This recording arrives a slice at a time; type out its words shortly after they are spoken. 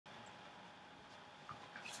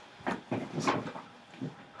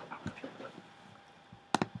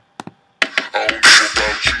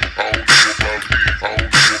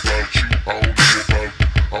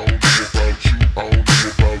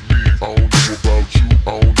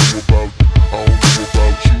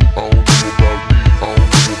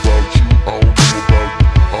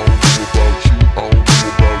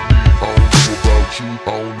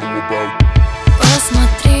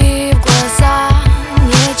Посмотри в глаза,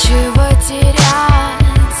 нечего терять.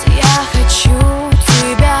 Я хочу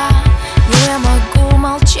тебя, не могу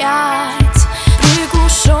молчать.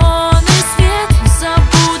 Приглушенный свет,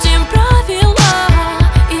 забудем правила.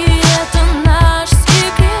 И это наш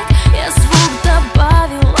секрет, я звук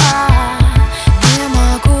добавила. Не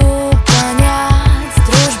могу понять,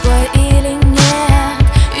 дружба или нет.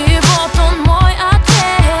 И вот он мой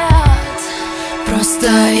ответ. Просто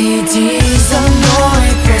иди за мной,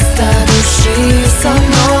 просто души со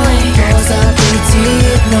мной. Кто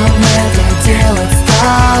запретит нам это делать с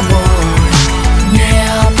тобой? Не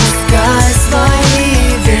опускай свои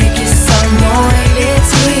веки, со мной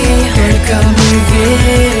лети. Только мы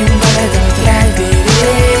верим в этот рай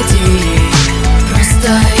впереди.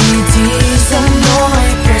 Просто иди за мной,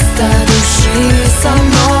 просто души со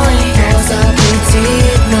мной. Кто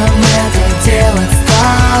запретит нам это делать с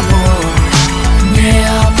тобой? Не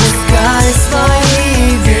опускай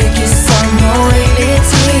свои веки, со мной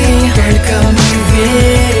лети. Только мы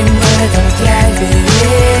верим в этот рай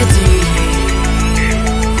впереди.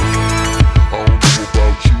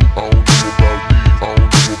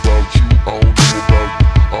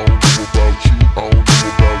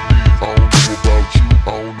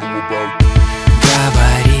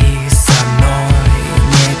 Говори со мной,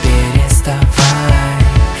 не переставай.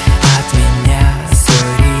 От меня свой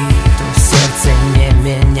ритм в сердце не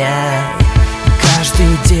меняй.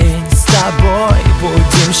 Каждый день с тобой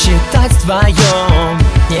будем считать вдвоем.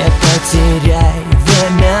 Не потеряй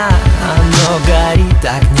время, оно горит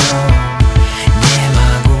огнем.